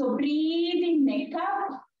 So breathe in, neck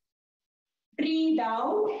up, breathe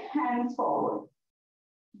out, hands forward.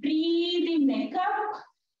 Breathe in, neck up,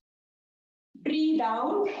 breathe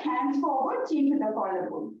out, hands forward, chin to the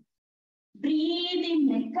collarbone. Breathe in,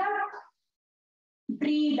 neck up,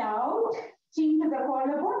 breathe out, chin to the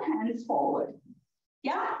collarbone, hands forward.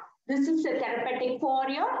 Yeah, this is a therapeutic for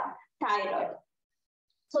your thyroid.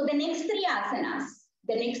 So the next 3 asanas,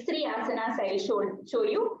 I will show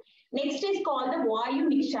you. Next is called the Vayu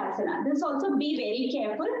Nikshasana. This also be very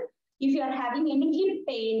careful. If you are having any hip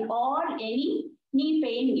pain or any knee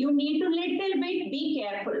pain, you need to little bit be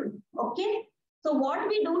careful. Okay. So what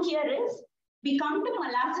we do here is, we come to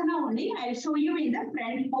Malasana only. I'll show you in the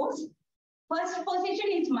front pose. First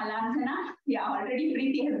position is Malasana. Yeah, already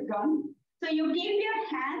Preeti has gone. So you keep your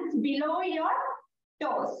hands below your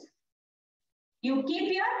toes. You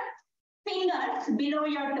keep your fingers below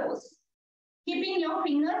your toes. Keeping your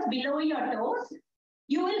fingers below your toes,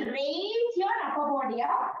 you will raise your upper body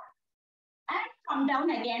up and come down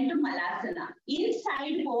again to Malasana. In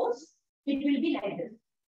side pose, it will be like this.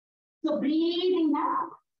 So breathe in up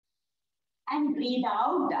and breathe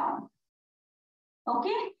out down.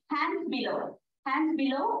 Okay, hands below. Hands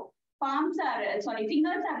below, palms are, sorry,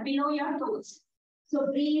 fingers are below your toes. So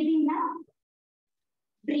breathe in up,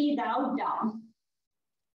 breathe out, down.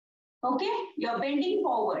 Okay, you're bending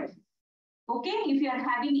forward. Okay, if you are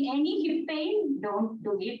having any hip pain, don't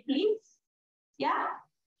do it, please. Yeah,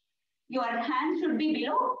 your hands should be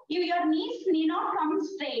below. If your knees need not come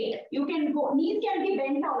straight, you can go, knees can be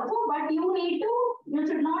bent also, but you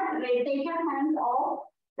should not take your hands off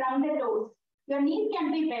from the toes. Your knees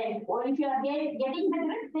can be bent, or if you are getting the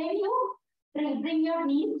grip, then you bring your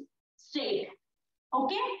knees straight.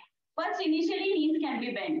 Okay, first initially knees can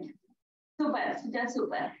be bent. Super, just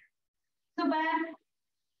super. Super,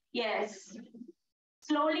 yes.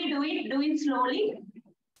 Slowly do it slowly.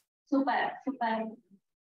 Super, super.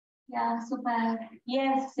 Yeah, super.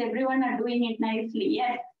 Yes, everyone are doing it nicely.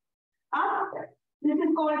 Yes. Up. This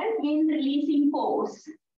is called as wind releasing pose.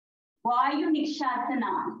 Vayu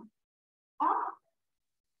Nikshasana. Up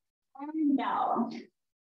and down.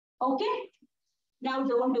 Okay. Now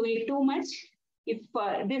don't do it too much. If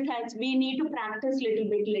we need to practice little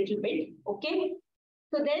bit. Okay.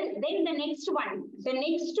 So then the next one. The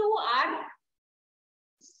next two are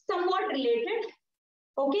somewhat related.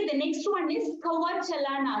 Okay, the next one is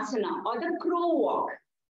Kavachalanasana or the crow walk.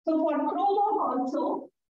 So for crow walk also,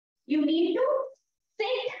 you need to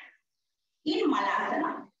sit in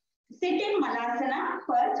Malasana. Sit in Malasana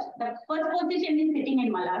first. The first position is sitting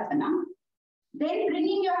in Malasana. Then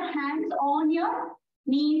bringing your hands on your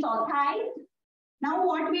knees or thighs. Now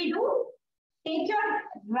what we do, take your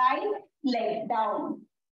right leg down.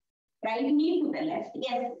 Right knee to the left.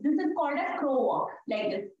 Yes, this is called as crow walk,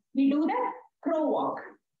 like this. We do the crow walk.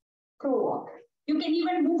 Crow walk. You can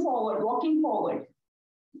even move forward, walking forward.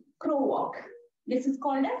 Crow walk. This is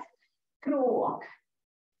called as crow walk.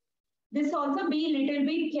 This also be little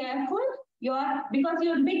bit careful. Because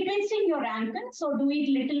you'll be twisting your ankle, so do it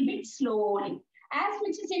little bit slowly. As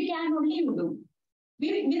much as you can, only you do.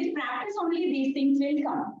 With practice, only these things will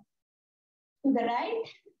come. To the right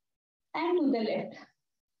and to the left.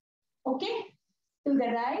 Okay? To the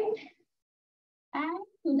right and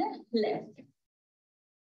to the left.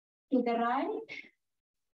 To the right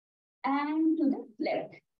and to the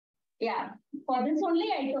left. Yeah, for this only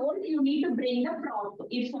I told you need to bring the prop.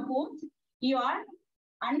 If suppose you are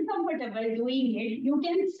uncomfortable doing it, you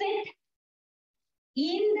can sit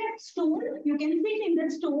in the stool. You can sit in the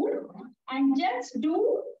stool and just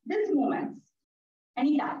do this movement.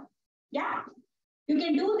 Anita, yeah, you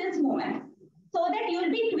can do this movement so that you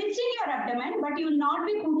will be twisting your abdomen, but you will not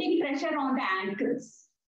be putting pressure on the ankles.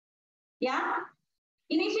 Yeah,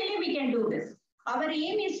 initially we can do this. Our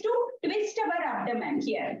aim is to twist our abdomen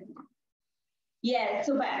here. Yes,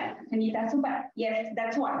 super, Anita, super. Yes,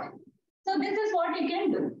 that's what. So this is what you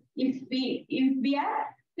can do if we are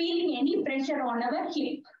feeling any pressure on our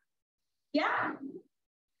hip. Yeah?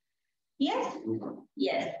 Yes?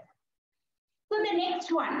 Yes. So the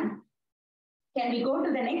next one. Can we go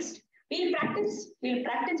to the next? We'll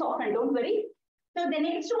practice often, don't worry. So the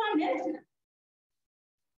next one is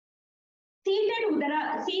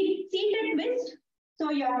seated twist.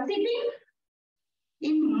 So you're sitting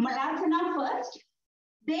in Malasana first.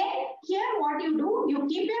 Then here what you do, you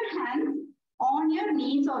keep your hands on your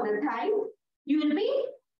knees or the thighs. You will be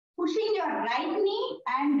pushing your right knee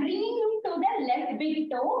and bringing it to the left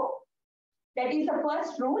big toe. That is the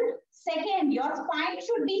first rule. Second, your spine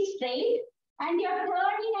should be straight and you're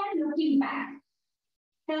turning and looking back.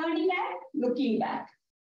 Turning and looking back.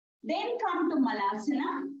 Then come to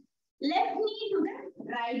Malasana. Left knee to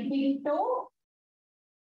the right big toe.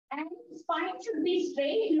 And spine should be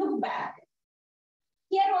straight, look back.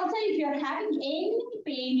 Here also, if you're having any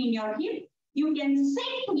pain in your hip, you can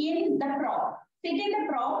sit in the prop. Sit in the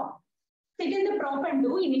prop. Sit in the prop and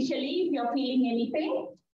do initially if you're feeling any pain.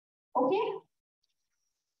 Okay?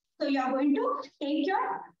 So you're going to take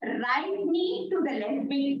your right knee to the left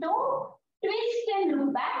big toe, twist and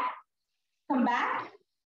look back. Come back.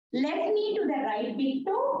 Left knee to the right big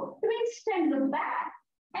toe, twist and look back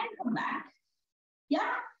and come back. Yeah?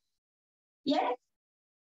 Yes?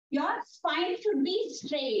 Your spine should be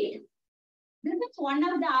straight. This is one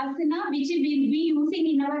of the asana which we will be using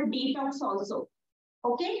in our detox also.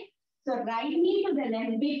 Okay? So right knee to the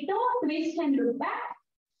left big toe, twist and look back.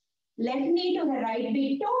 Left knee to the right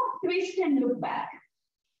big toe, twist and look back.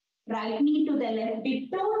 Right knee to the left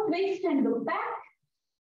big toe, twist and look back.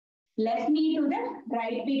 Left knee to the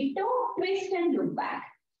right big toe, twist and look back.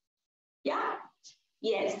 Yeah?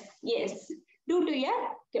 Yes, yes. Due to your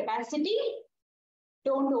capacity,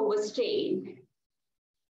 don't overstrain.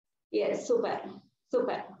 Yes, super,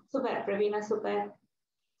 super, super. Pravina, super.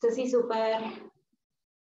 Sasi, super.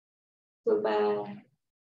 Super.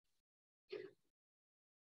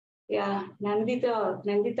 Yeah, Nandita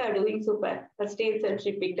doing super. First day itself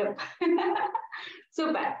she picked up.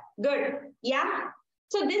 Super, good. Yeah.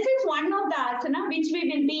 So this is one of the asana which we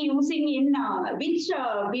will be using in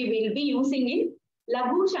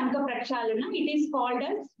Laghu Shankha Prakshalana. It is called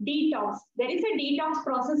as detox. There is a detox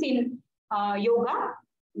process in yoga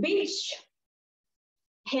which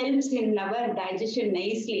helps in our digestion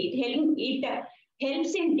nicely. It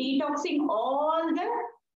helps in detoxing all the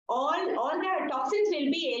toxins will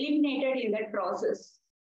be eliminated in that process.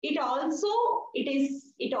 It also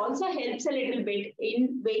helps a little bit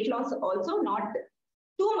in weight loss also, not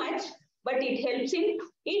too much, but it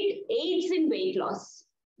aids in weight loss.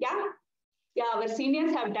 Yeah. Yeah, our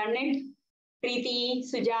seniors have done it. Preeti,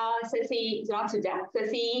 Suja, Sasi, not Suja,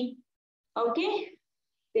 Sasi. Okay.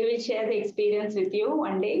 They will share the experience with you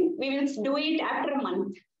one day. We will do it after a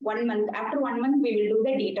month. 1 month. After 1 month, we will do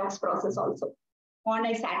the detox process also on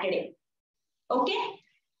a Saturday. Okay.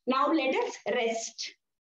 Now let us rest.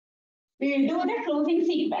 We will do the closing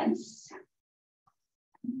sequence.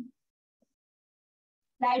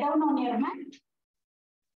 Lie down on your mat.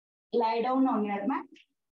 Lie down on your mat.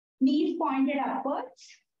 Knees pointed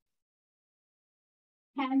upwards.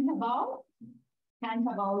 Hands above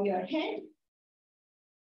your head.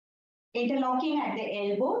 Interlocking at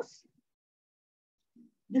the elbows.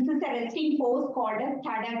 This is a resting pose called as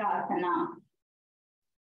Tadagasana.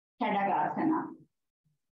 Tadagasana.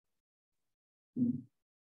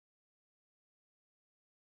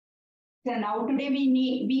 So now today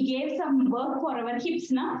we gave some work for our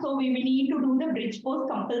hips now, so we will need to do the bridge pose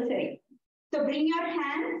compulsory. So bring your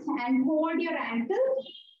hands and hold your ankles.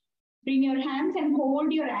 Bring your hands and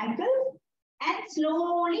hold your ankles and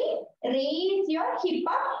slowly raise your hip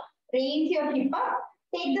up. Raise your hip up.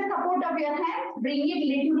 Take the support of your hands, bring it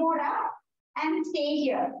little more up and stay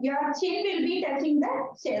here. Your chin will be touching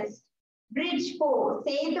the chest. Bridge pose,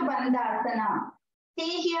 ShakthiBhandana. Stay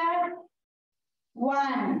here.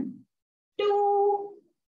 1, 2,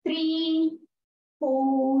 3,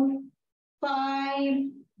 4,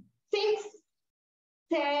 5, 6,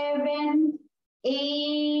 7,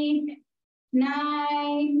 8,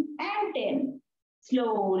 9, and 10.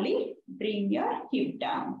 Slowly bring your hip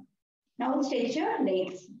down. Now stretch your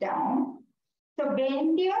legs down. So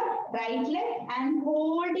bend your right leg and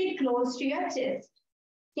hold it close to your chest.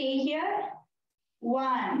 Stay here.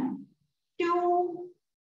 1, 2,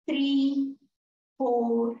 3,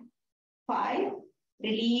 4, 5.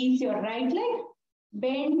 Release your right leg.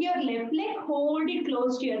 Bend your left leg. Hold it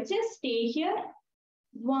close to your chest. Stay here.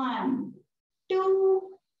 1,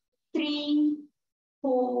 2, 3,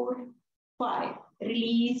 4, 5.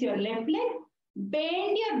 Release your left leg.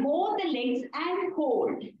 Bend your both the legs and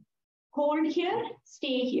hold. Hold here.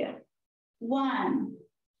 Stay here. 1,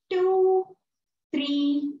 2,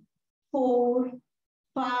 3, 4,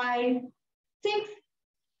 5, 6,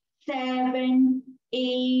 7,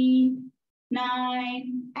 8,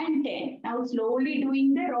 9, and 10. Now slowly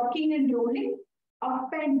doing the rocking and rolling.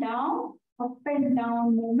 Up and down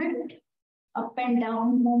movement. Up and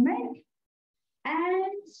down movement.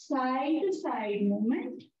 And side to side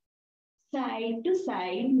movement. Side to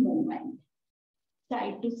side movement.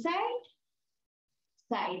 Side to side.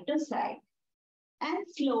 Side to side. And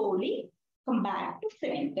slowly come back to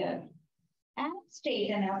center. And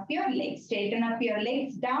straighten up your legs. Straighten up your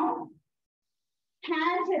legs down.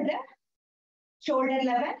 Hands at the shoulder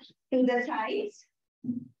level to the sides.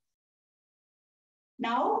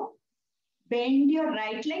 Now, bend your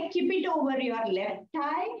right leg. Keep it over your left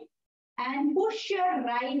thigh. And push your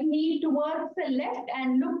right knee towards the left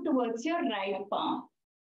and look towards your right palm.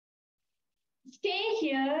 Stay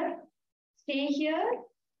here. Stay here.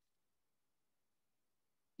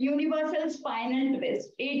 Universal spinal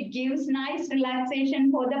twist. It gives nice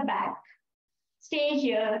relaxation for the back. Stay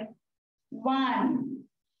here. 1,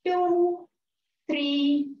 2,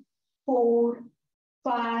 3, 4,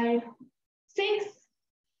 5, 6,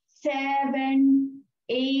 7,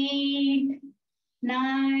 8,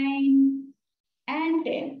 9, and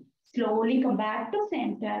 10. Slowly come back to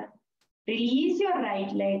center. Release your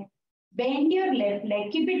right leg. Bend your left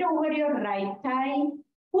leg. Keep it over your right thigh.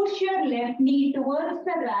 Push your left knee towards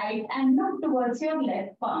the right and look towards your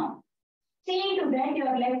left palm. See to that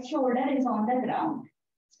your left shoulder is on the ground.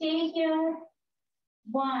 Stay here.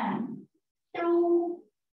 1, 2,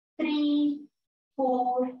 3,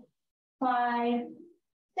 4, 5,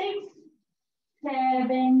 6,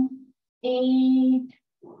 7, 8,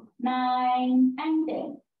 9, and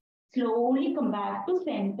 10. Slowly come back to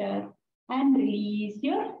center and release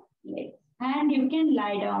your legs. And you can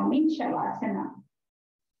lie down in Shavasana.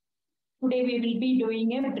 Today we will be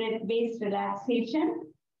doing a breath-based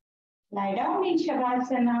relaxation. Lie down in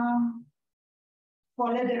Shavasana.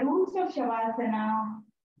 Follow the rules of Shavasana.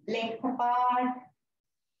 Legs apart,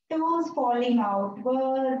 toes falling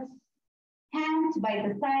outwards, hands by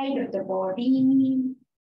the side of the body,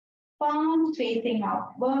 palms facing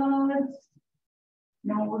upwards,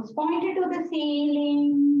 nose pointed to the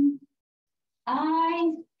ceiling,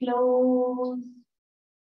 eyes closed.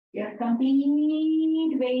 Your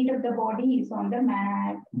complete weight of the body is on the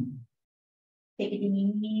mat. Take a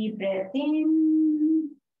deep breath in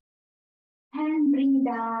and breathe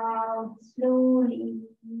out slowly.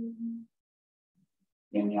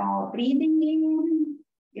 When you're breathing in,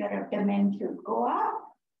 your abdomen should go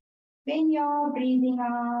up. When you're breathing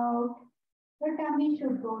out, your tummy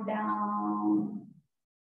should go down.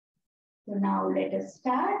 So now let us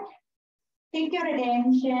start. Take your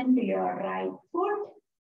attention to your right foot.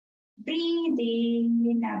 Breathe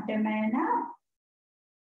in, abdomen up.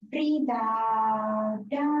 Breathe out,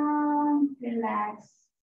 down, relax.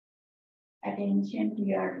 Attention to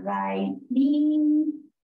your right knee.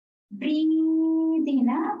 Breathe in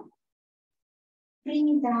up.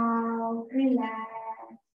 Breathe out,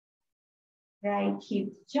 relax. Right hip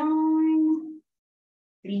joint.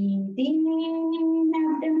 Breathe in,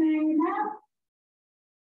 abdomen up.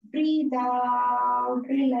 Breathe out,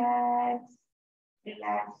 relax.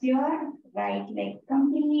 Relax your right leg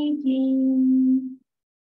completely.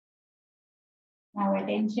 Now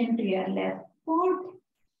attention to your left foot.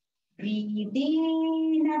 Breathe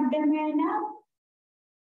in, abdomen up.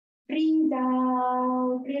 Breathe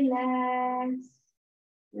out, relax.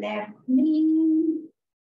 Left knee.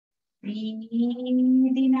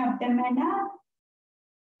 Breathe in, abdomen up.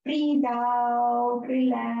 Breathe out,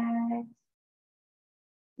 relax.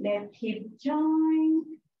 Left hip joint.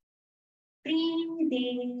 Breathe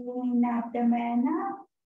in, abdomen up.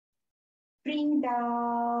 Breathe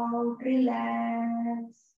out,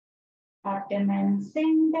 relax. Abdomen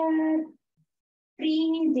center.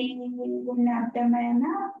 Breathe in, abdomen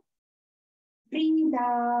up. Breathe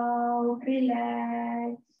out,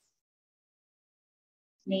 relax.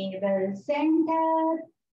 Navel center.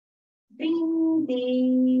 Breathe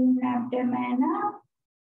in, abdomen up.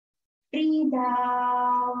 Breathe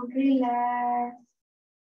out, relax.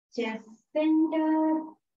 Chest center.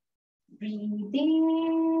 Breathe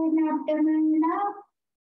in, abdomen up.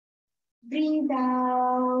 Breathe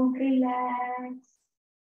out, relax.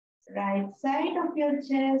 Right side of your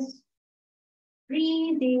chest.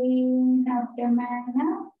 Breathe in, abdomen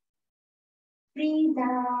up. Breathe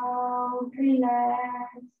out,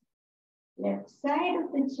 relax. Left side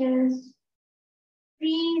of the chest.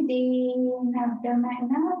 Breathe in, abdomen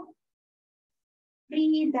up.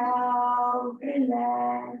 Breathe out,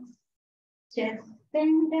 relax. Chest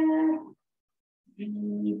center.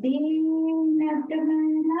 Breathe in,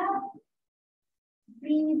 abdomen up.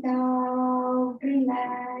 Breathe out,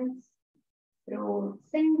 relax. Throat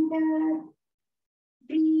center.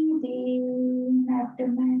 Breathe in,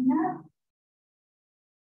 abdomen up.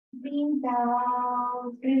 Breathe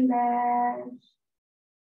out, relax.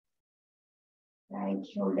 Right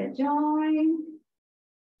shoulder joint.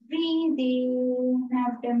 Breathe in,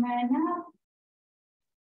 abdomen up.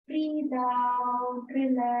 Breathe out,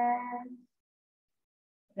 relax.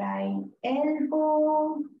 Right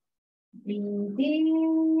elbow. Breathe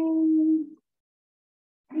in.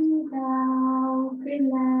 Breathe out,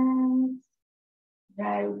 relax.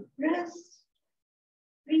 Right wrist.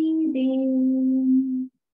 Breathe in.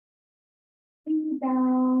 Breathe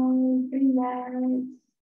out, relax.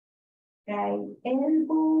 Right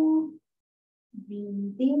elbow.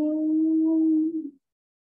 Breathe in.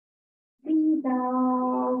 Breathe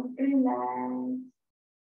out, relax.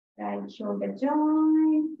 Right shoulder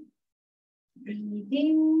joint. Breathe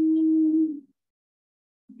in.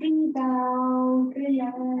 Breathe out,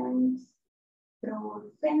 relax.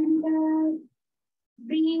 Throat center.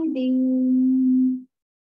 Breathe in.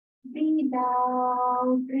 Breathe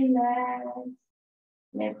out, relax.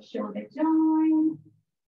 Left shoulder joint.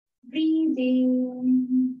 Breathe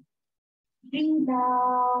in. Breathe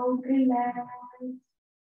out, relax.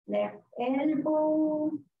 Left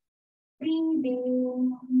elbow. Breathe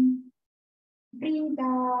in. Breathe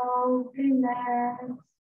out, relax.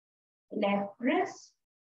 Left wrist.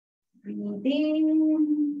 Breathe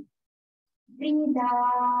in. Breathe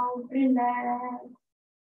out, relax.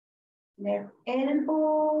 Left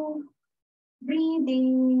elbow. Breathe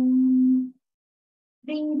in.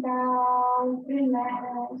 Breathe out,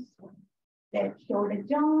 relax. Left shoulder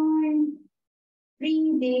joint.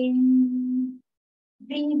 Breathe in.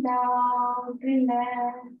 Breathe out,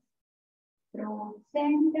 relax. Throat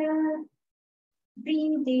center.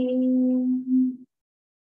 Breathe in.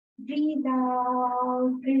 Breathe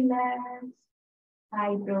out, relax.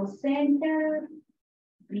 Eyebrow center.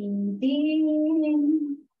 Breathe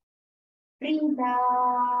in. Breathe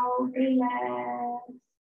out, relax.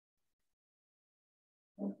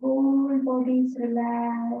 The whole body is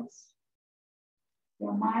relaxed.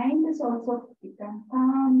 Your mind is also become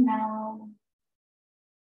calm now.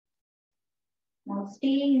 Now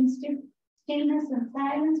stay in stillness and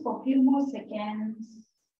silence for a few more seconds.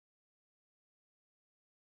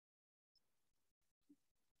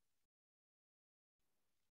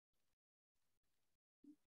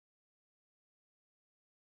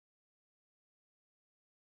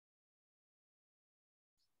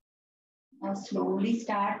 Now slowly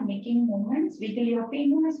start making movements. Wiggle your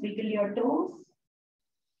fingers, wiggle your toes.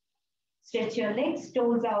 Stretch your legs,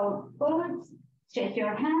 toes outwards. Stretch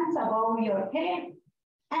your hands above your head.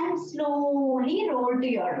 And slowly roll to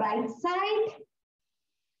your right side.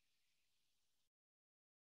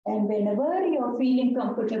 And whenever you're feeling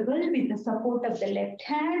comfortable with the support of the left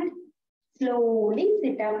hand, slowly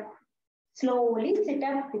sit up. Slowly sit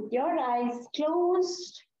up with your eyes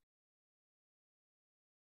closed.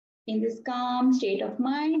 In this calm state of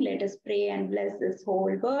mind, let us pray and bless this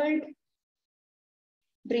whole world.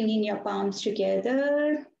 Bringing your palms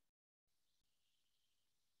together.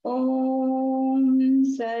 Om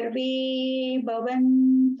Sarve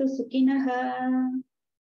Bhavantu Sukhinah.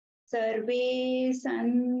 Sarve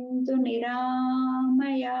Santu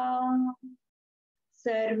Niramaya.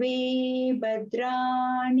 Sarve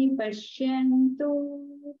Bhadrani Pashyantu.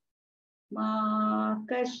 Ma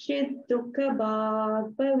Kashchit Dukha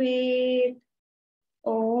Bhag Bhavet.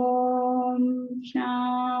 Om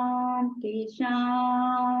Shanti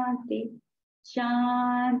Shanti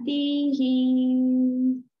Shanti.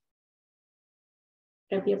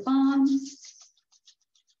 Rub your palms.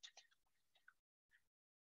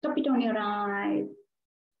 Cup it on your eyes.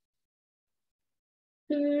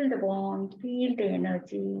 Feel the warmth, feel the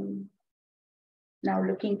energy. Now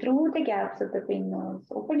looking through the gaps of the fingers,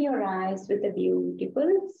 open your eyes with a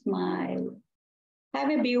beautiful smile.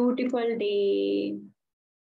 Have a beautiful day.